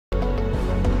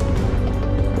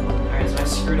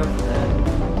screwed up with that.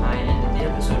 I ended the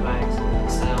episode by accident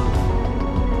instead of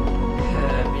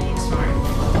being smart.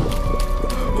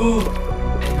 Ooh!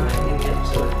 And I ended the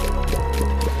episode.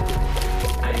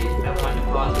 I wanted to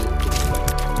pause it.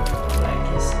 But I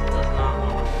guess it does not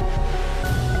want to.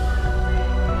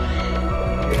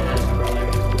 Here, that's my brother.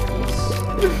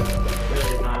 He's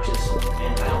really obnoxious,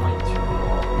 and I don't like this room at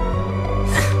all.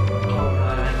 Oh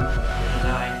god, I'm gonna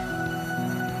die.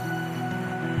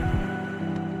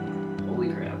 Holy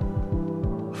crap.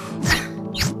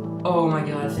 Oh my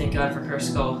god, thank god for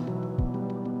Cursed Skull.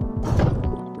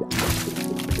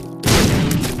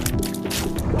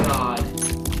 God.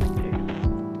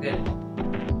 Good.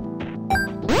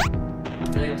 I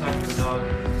feel like I'm talking to the dog.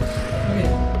 Okay,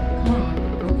 come on,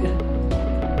 go get it.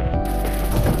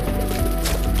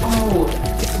 Oh,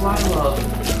 fly love.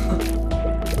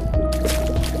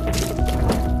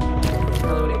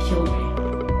 Probably would have killed me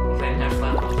if I didn't have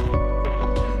fly love.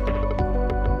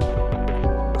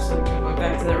 Looks like I'm going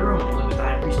back to that room with the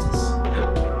High Priestess.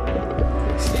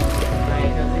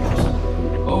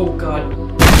 Oh god.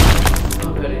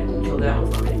 Oh good, it killed that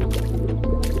one for me.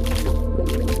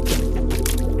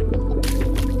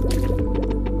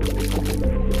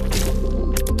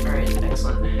 Alright,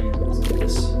 excellent. Let's do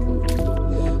this.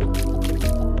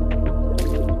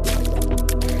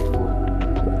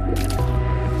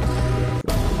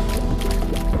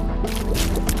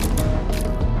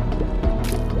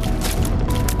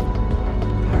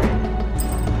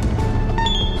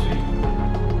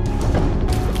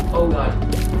 Oh god.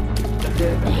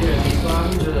 Okay, these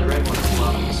bombs are the red ones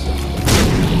bombs.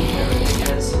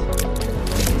 Because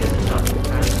they're tough.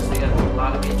 They got a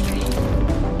lot of HP.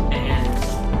 And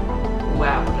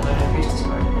wow, another High Priestess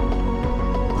card.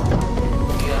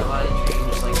 You got a lot of HP,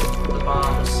 just like the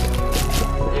bombs.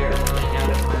 They're annoying out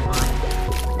of my mind.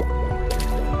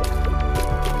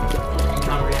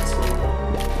 Incomprehensible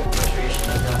frustration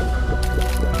I got from them.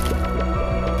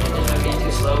 And if I'm being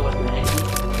too slow with Maggie,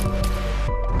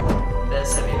 that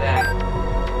set me back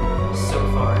so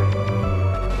far.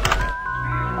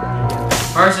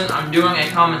 Carson, I'm doing a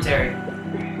commentary.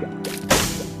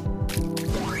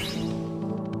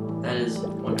 That is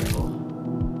wonderful.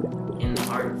 In the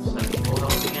heart of 7 full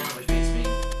health again, which makes me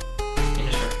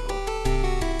indestructible.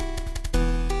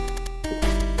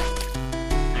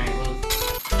 Alright, we'll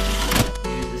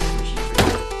use this machine for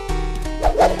good.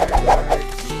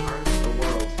 Hearts the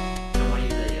world. I don't want to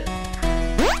use that yet.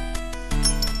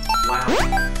 Wow.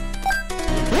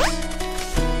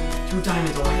 2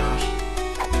 diamonds, oh my gosh.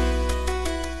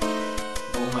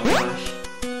 Oh my gosh.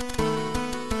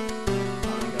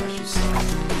 Oh my gosh, you suck.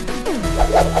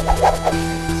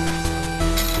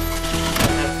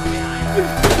 That's from behind. Or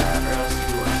else you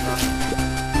will end up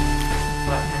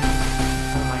flat penny.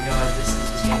 Oh my god, this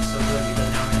game's so good because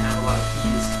now I'm gonna have a lot of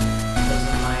keys because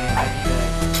of my ID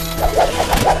bag.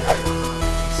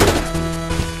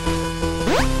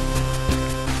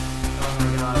 Oh my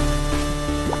god.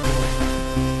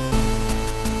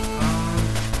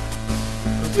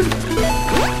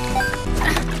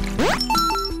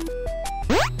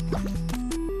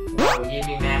 Wow, it gave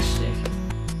me matchstick.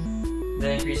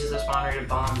 That increases the spawn rate of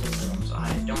bombs in rooms. I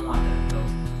don't want that pill.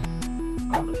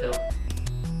 I want the pill.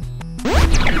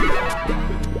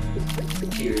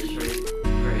 Tears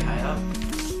very high up.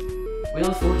 Wheel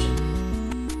of Fortune.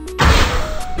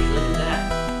 We look at that.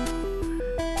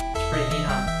 It's pretty neat,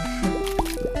 huh?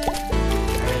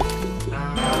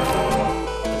 Alright.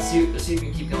 Let's see if we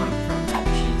can keep going from that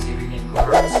machine, see if we can get more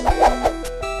hearts.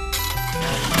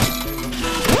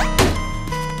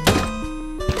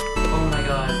 Oh my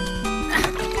god.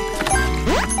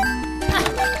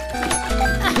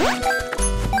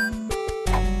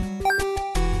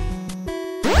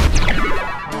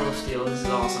 All of steel, this is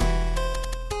awesome.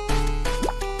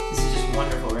 This is just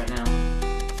wonderful right now.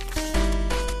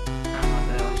 I don't know what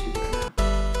the hell I should do right now.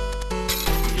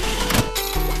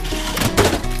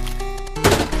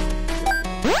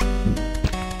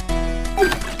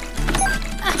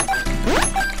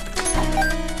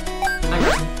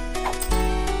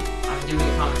 I'm doing a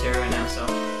commentary right now, so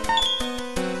I'm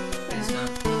just gonna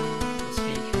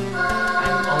speak.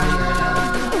 I'm only right now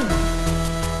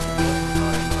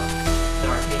the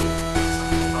arcade.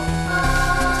 Something called.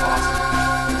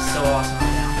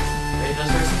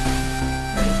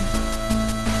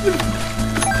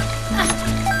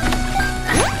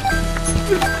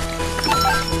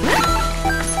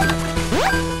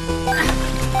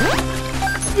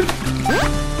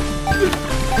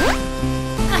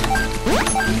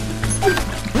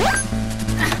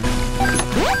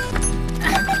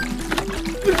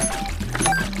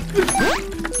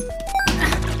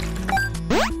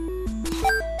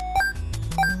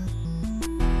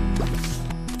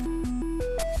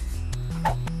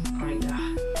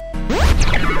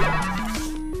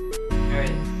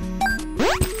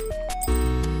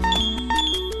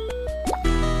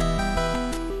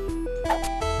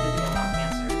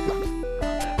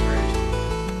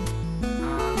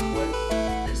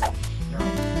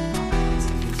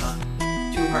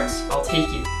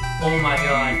 Oh my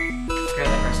god. Grab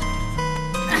that person.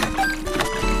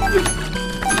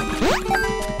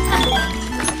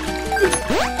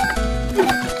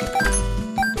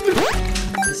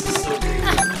 This is so great.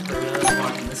 For those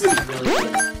watching, this is really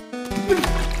good.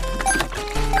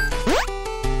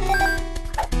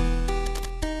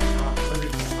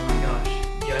 Oh my gosh.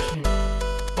 Judgment.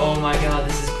 Oh my god,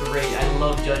 this is great. I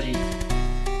love judging.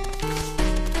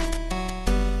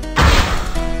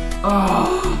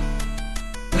 Oh!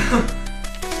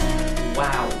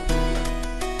 Wow.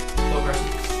 What person?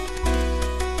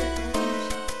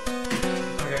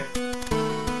 Okay.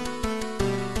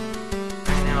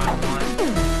 Right now I want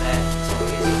that.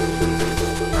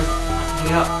 Hang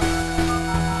it up.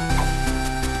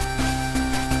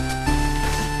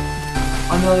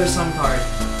 Another sun card.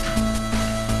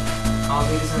 I'll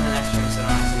do this in the next room so I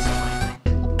don't have to say something.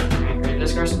 Alright, grab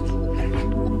this person.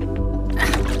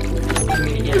 Give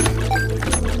me again.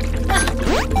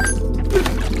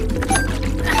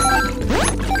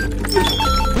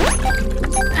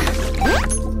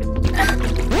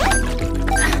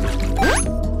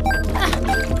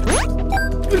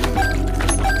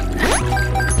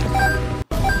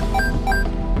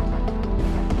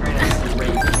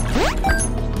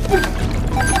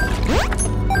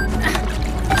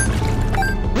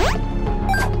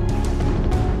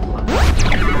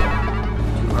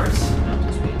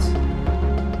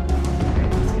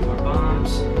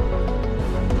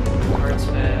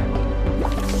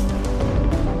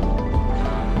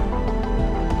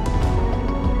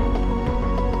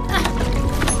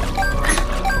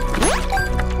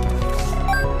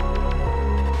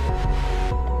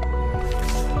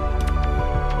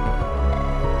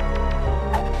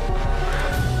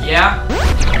 Yeah?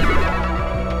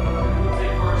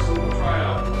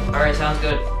 Alright, sounds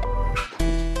good.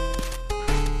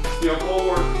 Yeah,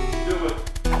 moar. Do it.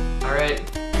 Alright.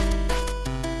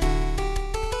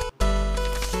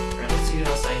 Let's see what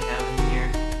else I have in here.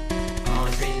 All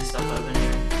the crazy stuff up in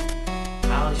here.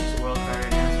 I'll just use a world card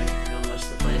right now so I can reveal the rest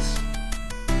of the place.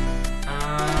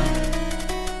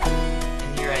 In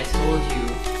here I told you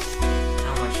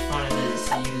how much fun it is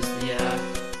to use the,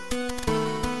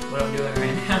 what I'm doing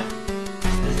right now.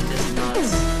 This is just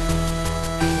nuts.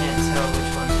 I can't tell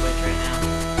which one's which right now.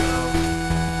 So,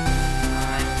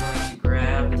 I'm going to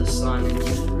grab the sun and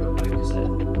use it real quick because there's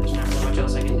not really much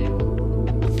else I can do.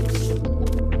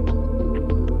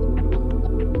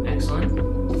 Excellent.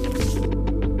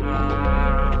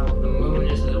 The moon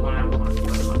is the one I want,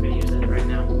 but I'm not going to use that right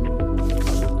now.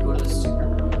 Go to the super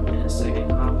room in a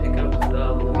second. I'll pick up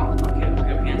the long. Okay, I'll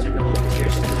pick up Hands or Double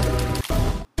Tears.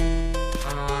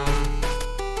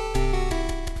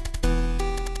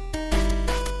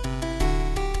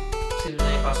 See if there's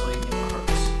any possible you can get more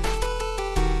hearts.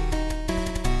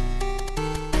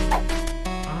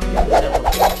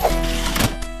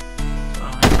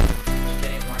 Just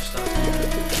getting more stuff.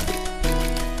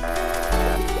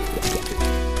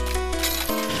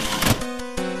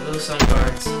 Those sun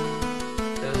cards.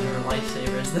 Those are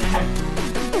lifesavers there.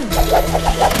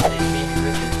 They made me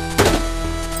richer.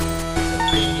 They're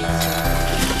pretty neat.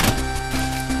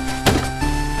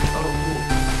 Oh, cool.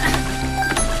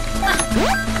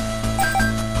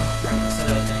 I said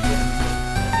I was gonna get him, but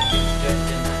I think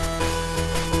didn't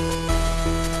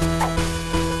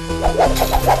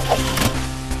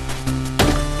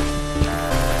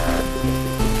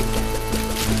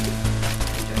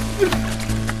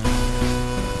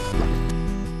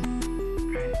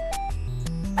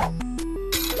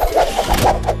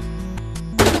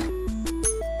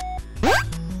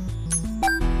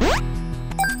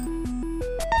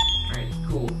Alright,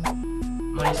 cool.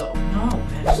 Money's all. No,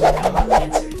 man, just like I'm not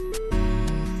answered.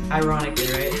 Ironically,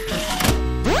 right?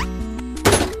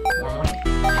 More money.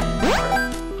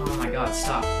 Oh my god,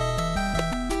 stop.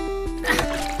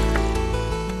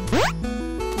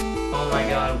 Oh my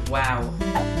god, wow.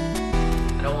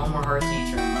 I don't want more hearts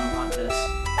each room, I want this.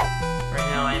 Right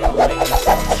now I am holding this as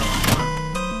something fun.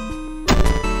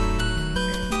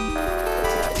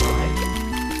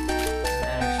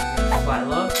 Fly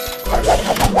love.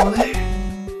 Go there.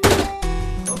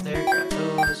 Go up there, grab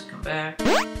those, come back.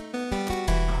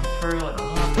 Pearl, I don't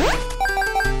want that.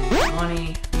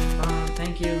 Money.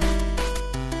 Thank you.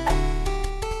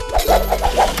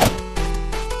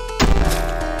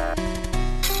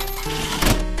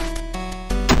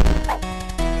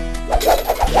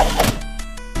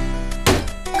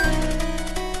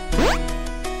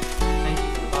 Thank you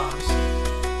for the bombs.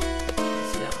 Let's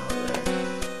see that one over there.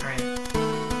 Alright.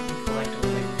 Collect what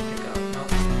I can pick up.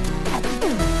 Nope.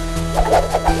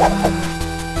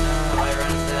 I ran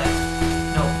into that.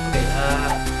 No, okay,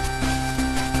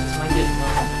 this might get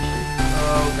more eventually.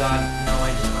 Oh god.